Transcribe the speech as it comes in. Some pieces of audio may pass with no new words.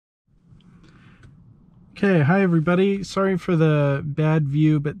Okay, hi everybody. Sorry for the bad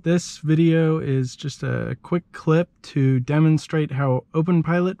view, but this video is just a quick clip to demonstrate how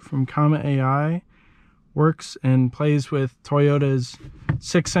Openpilot from Comma AI works and plays with Toyota's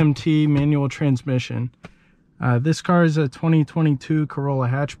 6MT manual transmission. This car is a 2022 Corolla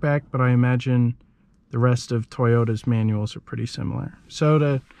hatchback, but I imagine the rest of Toyota's manuals are pretty similar. So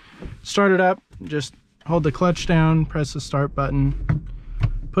to start it up, just hold the clutch down, press the start button,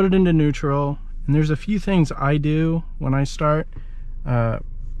 put it into neutral. And there's a few things I do when I start.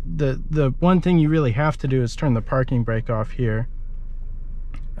 The one thing you really have to do is turn the parking brake off here.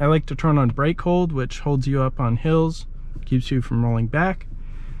 I like to turn on brake hold, which holds you up on hills, keeps you from rolling back.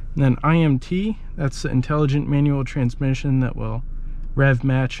 And then IMT, that's the intelligent manual transmission that will rev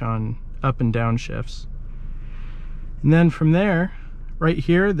match on up and down shifts. And then from there, right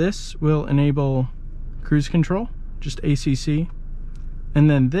here, this will enable cruise control, just ACC. And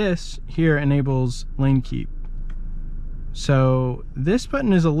then this here enables lane keep. So this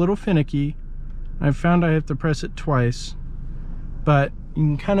button is a little finicky. I've found I have to press it twice, but you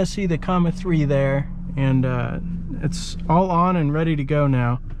can kind of see the comma 3 there, and it's all on and ready to go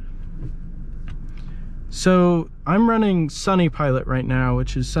now. So I'm running sunnypilot right now,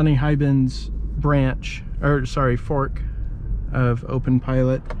 which is sunnyhaibin's fork of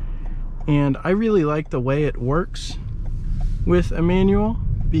Openpilot, and I really like the way it works with a manual,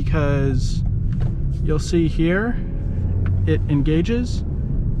 because you'll see here it engages,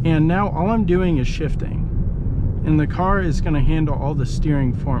 and now all I'm doing is shifting, and the car is going to handle all the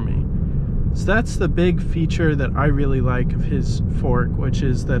steering for me. So that's the big feature that I really like of his fork, which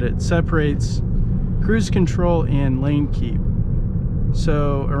is that it separates cruise control and lane keep.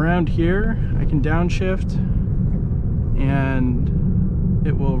 So around here I can downshift and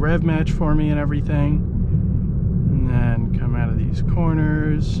it will rev match for me and everything, and then come out of these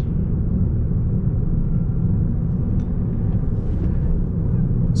corners.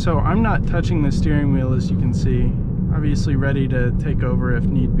 So I'm not touching the steering wheel, as you can see. Obviously ready to take over if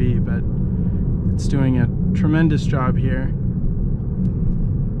need be, but it's doing a tremendous job here.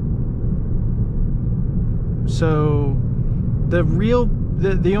 So the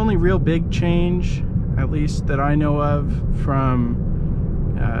only real big change, at least that I know of, from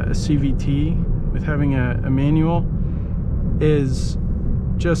a CVT with having a manual, is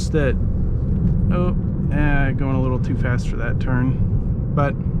just that, going a little too fast for that turn,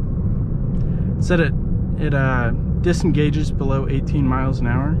 but it's that it disengages below 18 miles an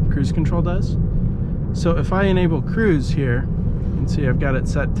hour, cruise control does. So if I enable cruise here, you can see I've got it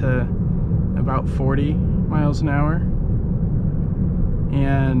set to about 40 miles an hour,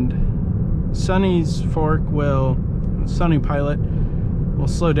 and sunnypilot will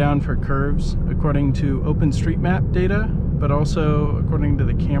slow down for curves according to OpenStreetMap data, but also according to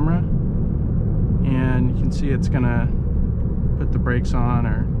the camera. And you can see it's gonna put the brakes on,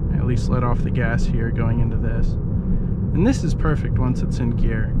 or at least let off the gas here going into this. And this is perfect once it's in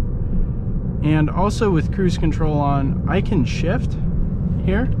gear. And also with cruise control on, I can shift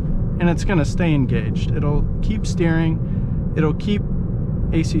here and it's gonna stay engaged. It'll keep steering, it'll keep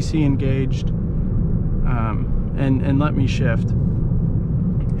ACC engaged, and let me shift.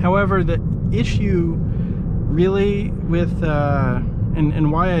 However, the issue really with,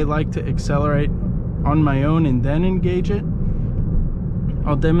 and why I like to accelerate on my own and then engage it,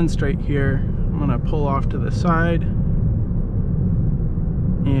 I'll demonstrate here. I'm gonna pull off to the side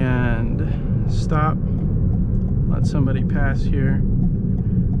and stop, let somebody pass here,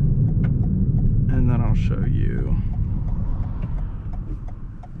 and then I'll show you.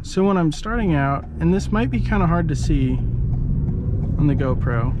 So when I'm starting out, and this might be kind of hard to see on the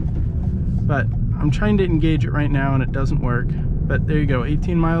GoPro, but I'm trying to engage it right now and it doesn't work. But there you go,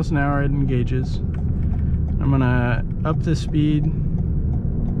 18 miles an hour, it engages. I'm gonna up the speed.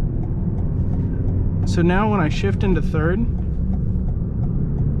 So now when I shift into third,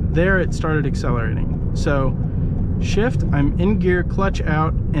 there it started accelerating. So shift, I'm in gear, clutch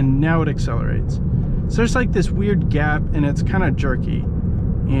out, and now it accelerates. So there's like this weird gap and it's kind of jerky.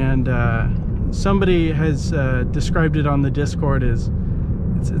 And somebody has described it on the Discord as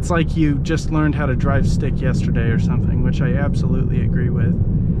it's like you just learned how to drive stick yesterday or something, which I absolutely agree with.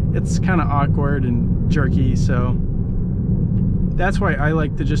 It's kind of awkward and jerky, so that's why I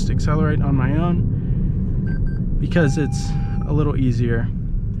like to just accelerate on my own, because it's a little easier.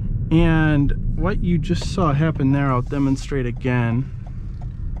 And what you just saw happen there, I'll demonstrate again.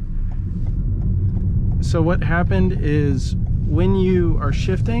 So what happened is, when you are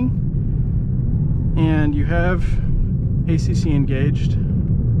shifting and you have ACC engaged,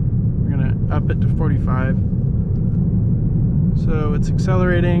 we're gonna up it to 45. So it's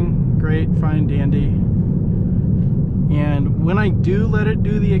accelerating, great, fine, dandy. And when I do let it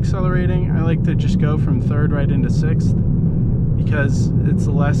do the accelerating, I like to just go from third right into sixth, because it's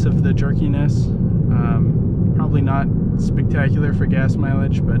less of the jerkiness. Probably not spectacular for gas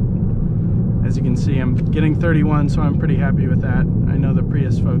mileage, but as you can see, I'm getting 31, so I'm pretty happy with that. I know the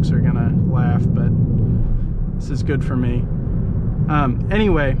Prius folks are gonna laugh, but this is good for me.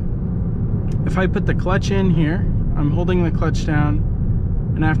 Anyway, if I put the clutch in here, I'm holding the clutch down,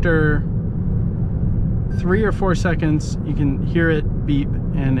 and after 3 or 4 seconds, you can hear it beep,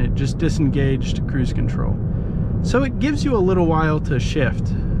 and it just disengaged cruise control. So it gives you a little while to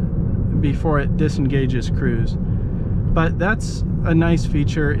shift before it disengages cruise. But that's a nice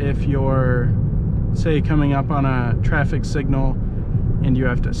feature if you're, say, coming up on a traffic signal and you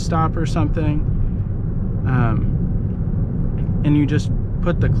have to stop or something, and you just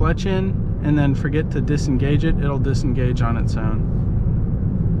put the clutch in and then forget to disengage it, it'll disengage on its own.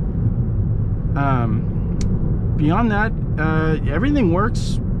 Beyond that, everything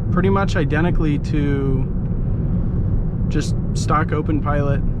works pretty much identically to just stock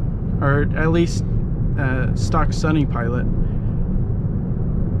Openpilot, or at least stock sunnypilot.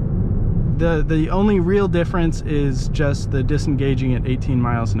 The only real difference is just the disengaging at 18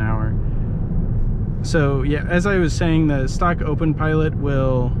 miles an hour. So yeah, as I was saying, the stock Openpilot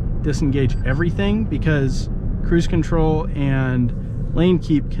will disengage everything because cruise control and lane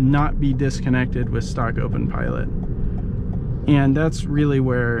keep cannot be disconnected with stock Openpilot. And that's really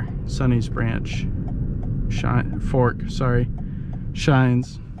where Sunny's branch shines,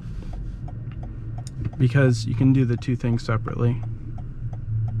 because you can do the two things separately.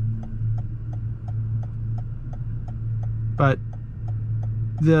 But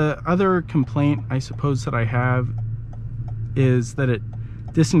the other complaint I suppose that I have is that it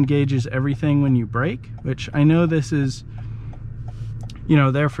disengages everything when you brake, which I know this is, you know,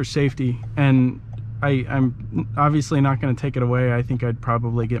 there for safety, and I'm obviously not going to take it away. I think I'd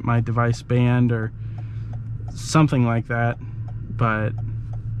probably get my device banned or something like that, but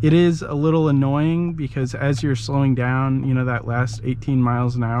it is a little annoying because as you're slowing down, you know, that last 18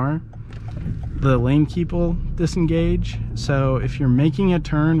 miles an hour, the lane keep will disengage. So if you're making a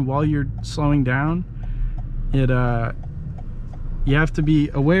turn while you're slowing down, you have to be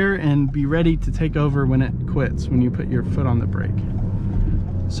aware and be ready to take over when it quits, when you put your foot on the brake.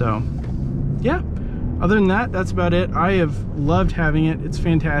 So yeah, other than that, that's about it. I have loved having it. It's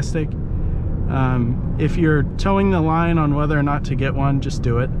fantastic. If you're towing the line on whether or not to get one, just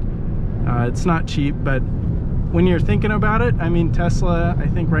do it. It's not cheap, but when you're thinking about it, I mean, Tesla, I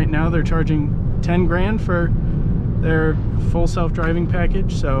think right now they're charging 10 grand for their full self-driving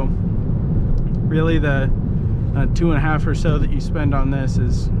package. So really the 2.5 or so that you spend on this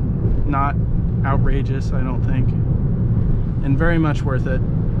is not outrageous, I don't think, and very much worth it.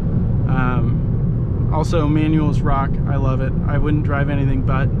 Also, manuals rock. I love it. I wouldn't drive anything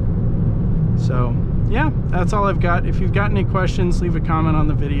but. So yeah, that's all I've got. If you've got any questions, leave a comment on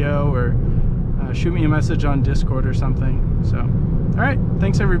the video or shoot me a message on Discord or something. So all right,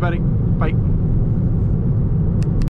 thanks everybody. Bye.